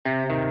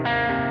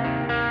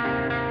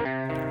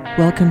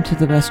Welcome to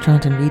the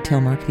Restaurant and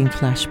Retail Marketing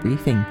Flash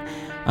Briefing.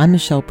 I'm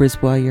Michelle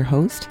Brisbois, your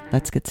host.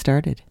 Let's get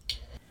started.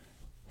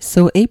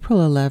 So April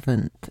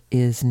 11th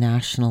is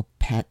National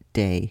Pet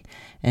Day,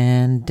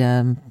 and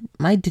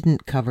I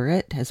didn't cover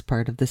it as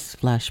part of this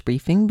flash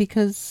briefing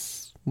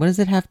because what does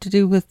it have to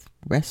do with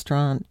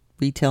restaurant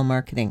retail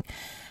marketing?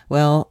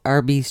 Well,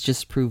 Arby's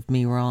just proved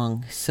me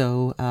wrong.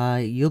 So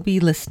you'll be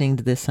listening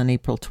to this on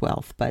April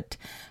 12th. But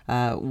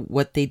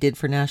what they did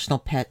for National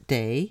Pet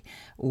Day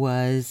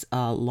was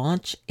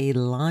launch a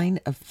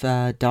line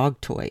of dog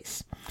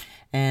toys.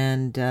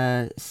 And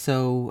this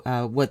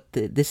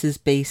is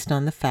based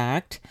on the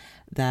fact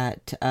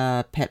that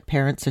pet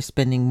parents are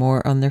spending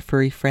more on their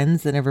furry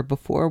friends than ever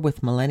before,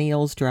 with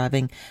millennials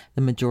driving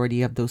the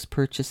majority of those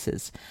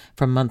purchases.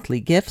 From monthly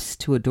gifts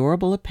to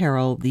adorable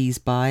apparel, these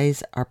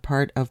buys are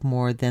part of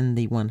more than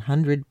the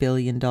 $100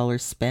 billion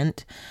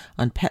spent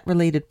on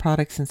pet-related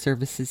products and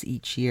services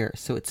each year.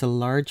 So it's a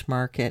large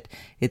market.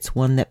 It's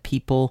one that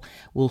people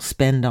will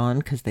spend on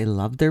because they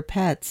love their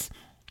pets.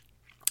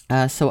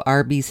 So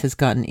Arby's has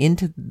gotten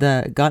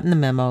the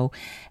memo,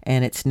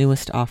 and its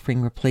newest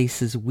offering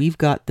replaces We've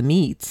Got the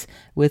Meats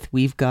with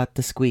We've Got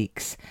the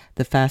Squeaks.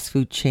 The fast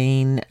food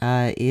chain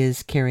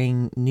is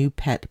carrying new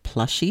pet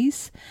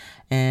plushies,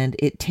 and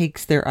it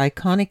takes their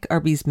iconic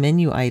Arby's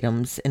menu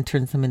items and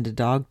turns them into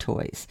dog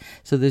toys.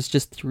 So there's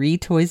just 3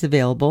 toys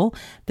available.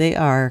 They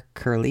are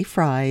curly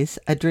fries,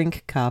 a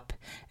drink cup,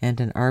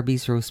 and an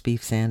Arby's roast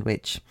beef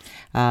sandwich.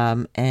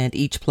 And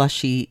each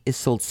plushie is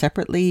sold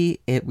separately.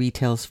 It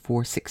retails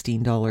for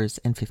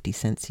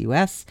 $16.50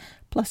 US,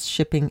 plus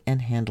shipping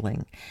and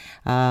handling.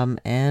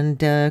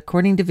 And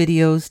according to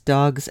videos,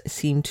 dogs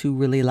seem to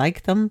really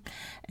like them.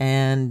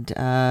 And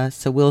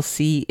so we'll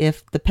see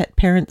if the pet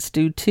parents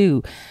do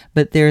too.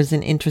 But there's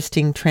an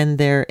interesting trend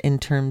there in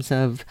terms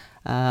of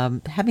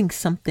having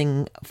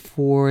something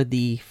for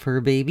the fur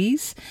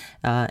babies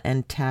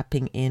and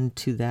tapping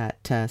into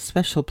that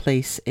special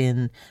place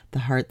in the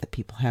heart that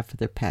people have for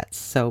their pets.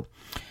 So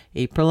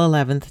April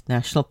 11th,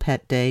 National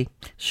Pet Day.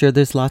 Sure,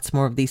 there's lots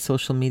more of these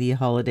social media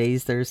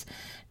holidays. There's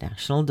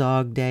National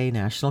Dog Day,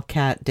 National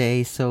Cat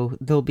Day, so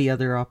there'll be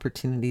other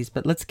opportunities,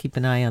 but let's keep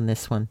an eye on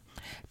this one.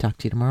 Talk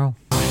to you tomorrow.